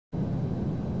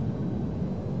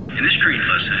In this training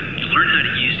lesson, you'll learn how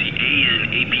to use the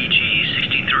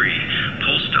APG-63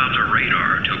 pulse Doppler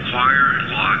radar to acquire,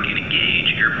 lock, and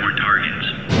engage airborne targets.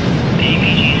 The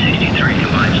APG-63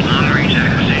 combines long-range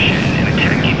acquisition and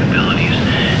attack capabilities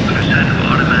with a set of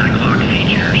automatic lock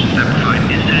features that provide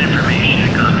instant information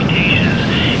and computations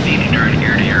needed during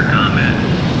air-to-air combat.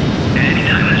 At any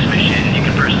time in this mission, you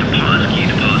can press the pause key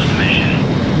to pause the mission.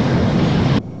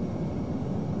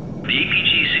 The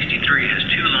APG-63 has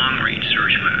two long-range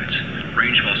search modes,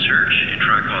 range while search and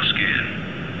track while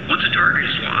scan. Once a target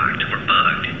is locked or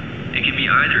bugged, it can be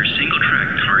either a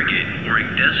single-track target or a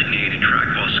designated track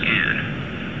while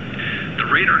scan. The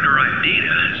radar-derived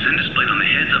data is then displayed on the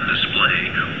heads-up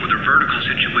display or the vertical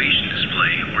situation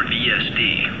display, or VSD.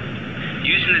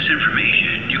 Using this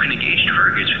information, you can engage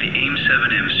targets with the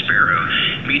AIM-7M Sparrow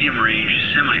medium-range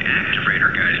semi-active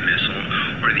radar-guided missile,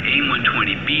 or the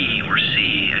AIM-120B or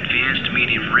C advanced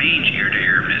medium-range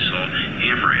air-to-air missile,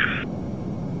 AMRAAM.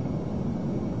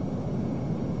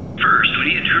 First, we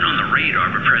need to turn on the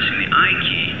radar by pressing the I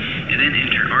key, and then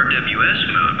enter DTWS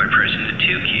mode by pressing the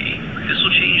 2 key. This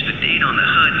will change the data on the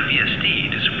HUD and VSD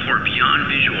to support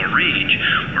beyond visual range,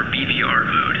 or BVR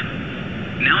mode.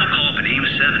 Now I'll call up an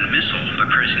AIM-7 missile by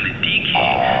pressing the D key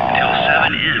until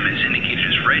 7M is indicated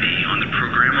as ready on the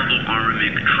programmable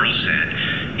armament control set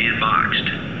and boxed.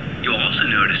 You'll also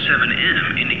notice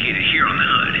 7M indicated here on the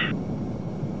HUD.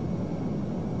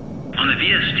 On the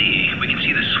VSD, we can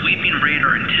see the sweeping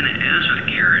radar antenna azimuth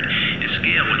caret and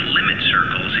scale with limit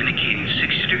circles indicating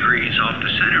 60 degrees off the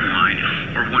center line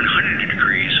or 100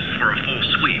 degrees for a full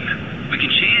sweep. We can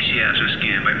change the azimuth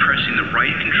scan by pressing the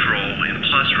right control and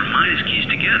plus or minus keys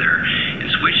together and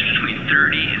switch between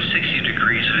 30 and 60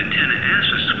 degrees of antenna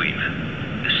azimuth sweep.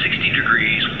 The 60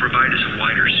 degrees will provide us a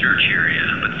wider search area,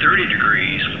 but 30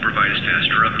 degrees will provide us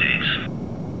faster updates.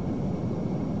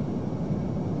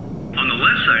 On the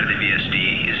left side of the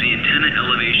VSD is the antenna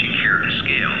elevation caret and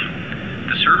scale.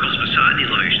 The circles beside the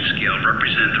elevation scale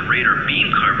represent the radar beam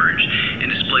coverage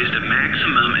and displays the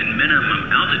maximum and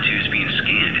minimum altitudes being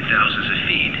scanned at thousands of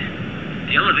feet.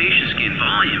 The elevation scan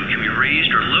volume can be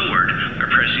raised or lowered by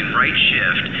pressing right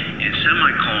shift and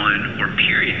semicolon or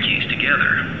period keys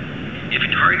together. If a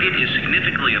target is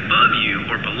significantly above you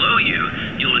or below you,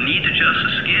 you will need to adjust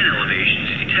the scan elevation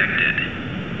to detect it.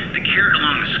 The caret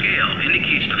along the scale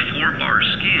indicates the 4-bar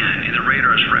scan in the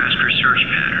radar's raster search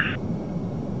pattern.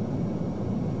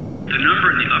 The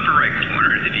number in the upper right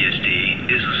corner of the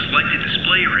VSD is the selected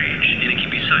display range, and it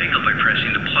can be cycled by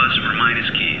pressing the plus or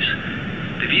minus keys.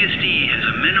 The VSD has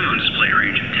a minimum display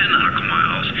range of 10 nautical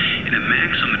miles and a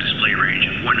maximum display range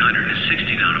of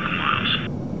 160 nautical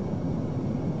miles.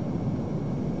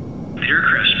 The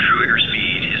aircraft's true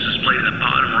airspeed is displayed in the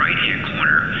bottom right-hand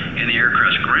corner, and the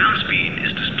aircraft's ground speed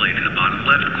is displayed in the bottom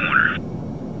left corner.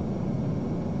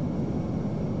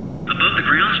 Above the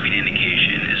ground speed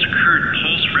indication is the current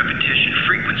pulse repetition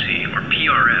frequency, or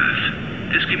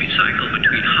PRF. This can be cycled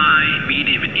between high,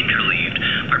 medium, and interleaved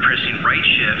by pressing right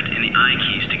shift and the I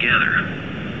keys together.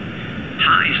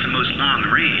 High is the most long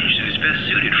range and is best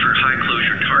suited for high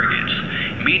closure targets.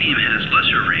 Medium has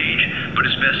lesser range, but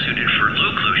is best suited for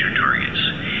low closure targets.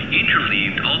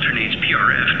 Interleaved alternates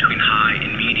PRF between high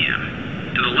and medium.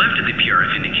 To the left of the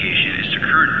PRF indication is the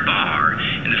current bar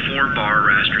in the 4-bar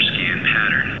raster scan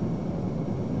pattern.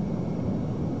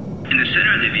 In the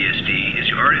center of the VSD is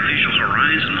the artificial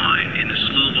horizon line and the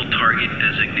slewable target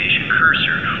designation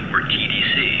cursor, or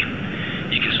TDC.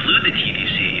 You can slew the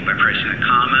TDC by pressing the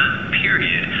comma,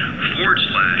 period, /,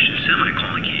 and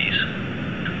semicolon keys.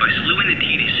 By slewing the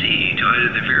TDC to either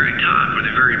the very top or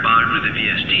the very bottom of the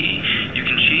VSD, you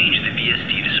can change the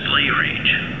VSD display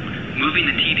range. Moving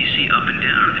the TDC up and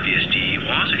down of the VSD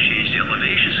will also change the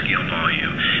elevation scale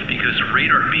volume because the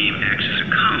radar beam acts as a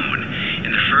cone,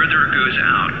 and the further it goes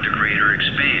out, the greater it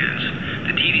expands.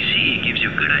 The TDC gives you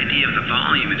a good idea of the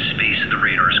volume and space that the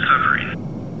radar is covering.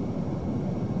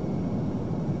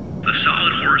 The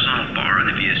solid horizontal bar on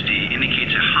the VSD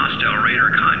indicates a hostile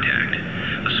radar contact.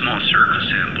 A small circle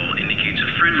symbol indicates a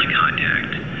friendly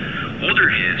contact. Older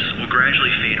hits will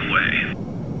gradually fade away.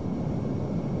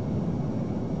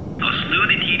 I'll slew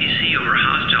the TDC over a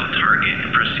hostile target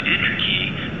and press the Enter key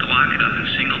to lock it up in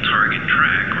single target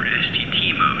track, or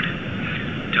STT mode.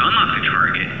 To unlock the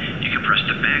target, you can press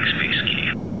the backspace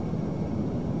key.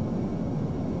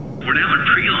 We're now in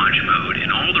pre-launch mode,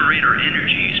 and all the radar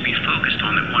energy is being focused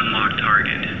on that one locked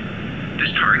target.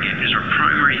 This target is our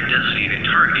primary designated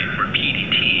target, or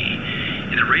PDT,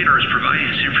 and the radar is providing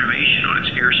us information on its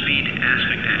airspeed,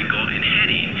 azimuth angle, and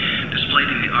heading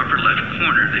displayed in the upper left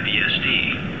corner of the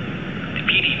VSD. The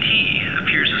PDT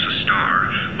appears as a star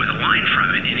with a line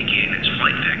from it indicating its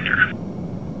flight vector.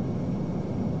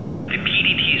 The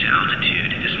PDT's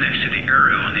altitude is next to the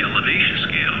arrow on the elevation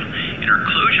scale, and our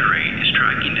closure rate is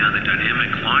tracking down the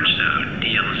dynamic launch zone,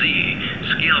 DLZ,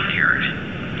 scale caret.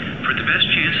 For the best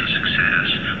chance of success,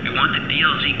 we want the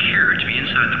DLZ caret to be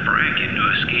inside the bracket no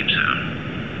escape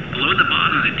zone. Below the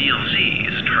bottom of the DLZ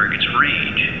is the target's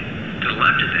range. To the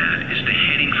left of that is the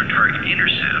heading for target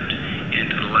intercept,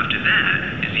 and to the left of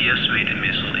that is the estimated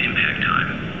missile impact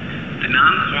time. The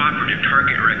non-cooperative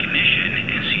target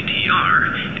recognition,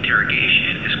 NCTR,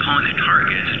 interrogation is calling the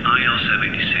target as an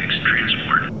IL-76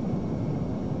 transport.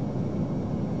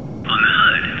 On the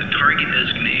HUD, the target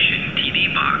designation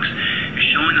TD box is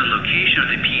showing the location of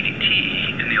the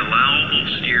PDT in the allowable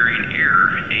steering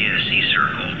error ASC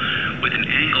circle with an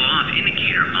angle-off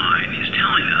indicator line is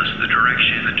telling us the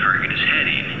direction the target is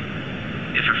heading.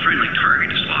 If a friendly target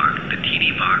is locked, the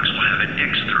TD box will have an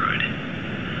X through it.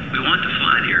 We want to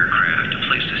fly the aircraft to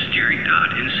place the steering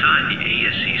dot inside the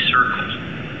ASC circle.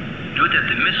 Note that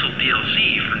the missile DLZ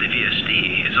from the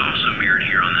VSD is also mirrored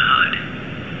here on the HUD.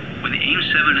 When the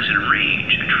AIM-7 is in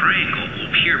range, a triangle will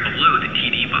appear below the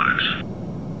TD box.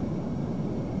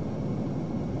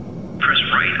 Press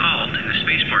right-Alt and the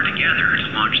spacebar together to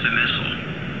launch the missile.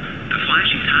 The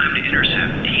flashing time to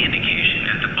intercept T indication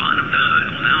at the bottom of the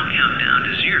HUD will now count down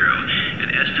to 0 at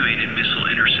estimated missile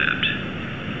intercept.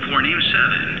 For an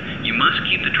AIM-7, you must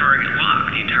keep the target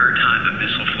locked the entire time of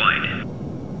missile flight.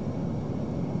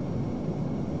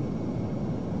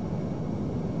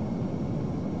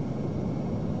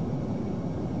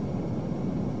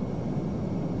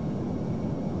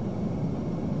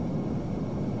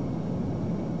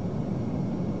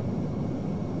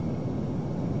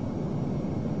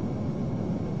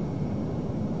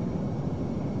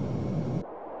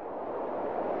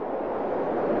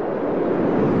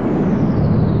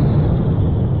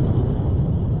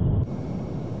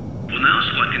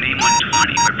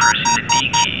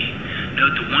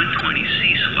 Note the 120C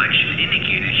selection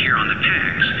indicated here on the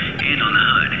PACs and on the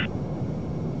HUD.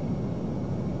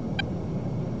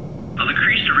 I'll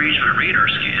increase the range of my radar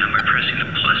scan by pressing the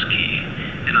plus key,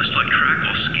 and I'll select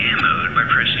trackball scan mode by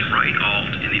pressing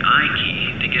right-Alt and the I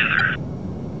key together.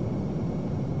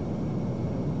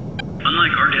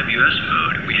 Unlike RWS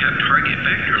mode, we have target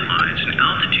vector lines and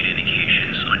altitude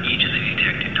indications on each of the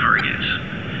detected targets.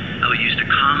 I will use the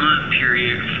comma,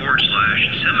 period, forward slash,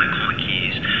 and semicolon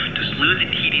keys to salute the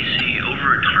TDC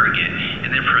over a target and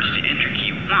then press the enter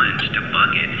key once to bug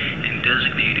it in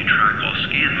designated trackball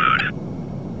scan mode.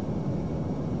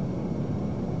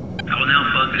 I will now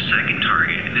bug the second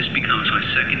target, and this becomes my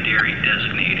secondary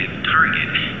designated target,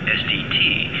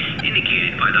 SDT,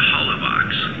 indicated by the hollow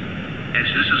box. As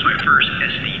this is my first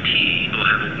SDT, it will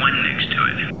have a 1 next to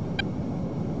it.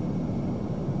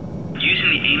 Using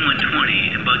the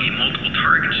AIM-120 and buggy multiple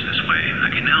targets this way, I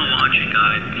can now launch and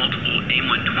guide multiple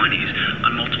AIM-120s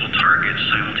on multiple targets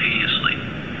simultaneously.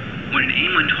 When an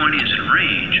AIM-120 is in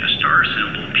range, a star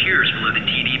symbol appears below the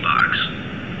TD box.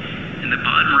 In the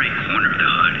bottom right corner of the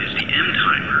HUD is the M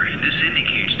timer, and this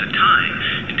indicates the time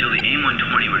until the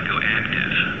AIM-120 would go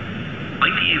active.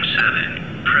 Like the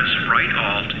AIM-7, press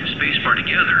right-Alt and spacebar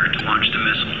together to launch the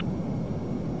missile.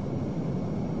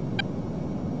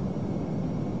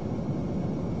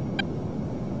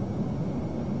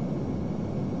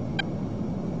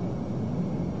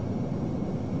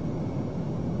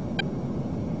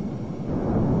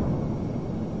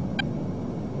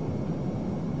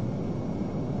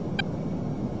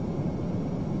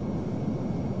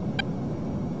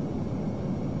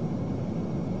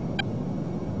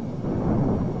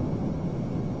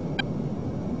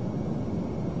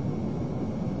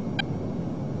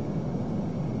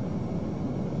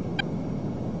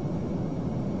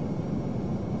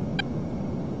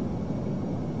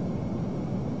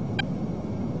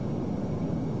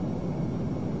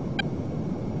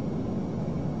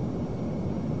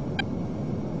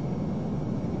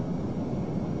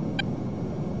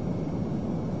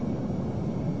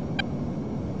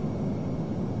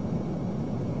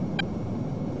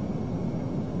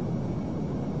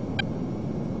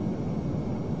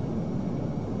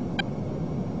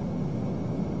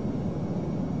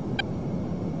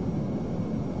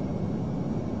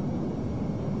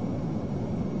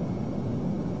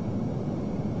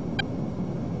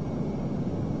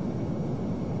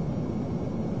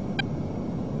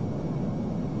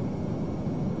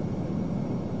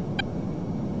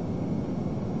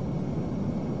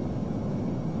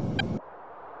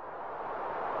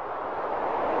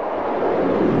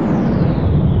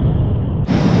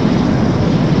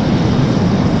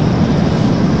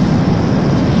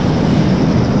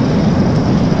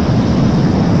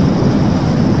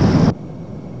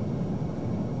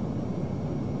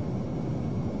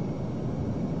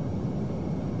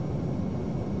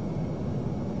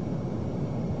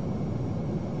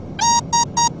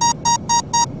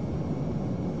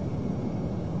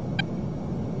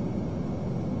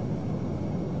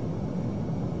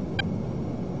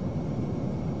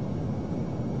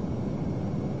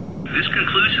 This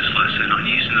concludes this lesson on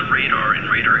using the radar and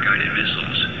radar-guided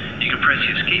missiles. You can press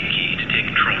the escape key to take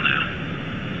control now.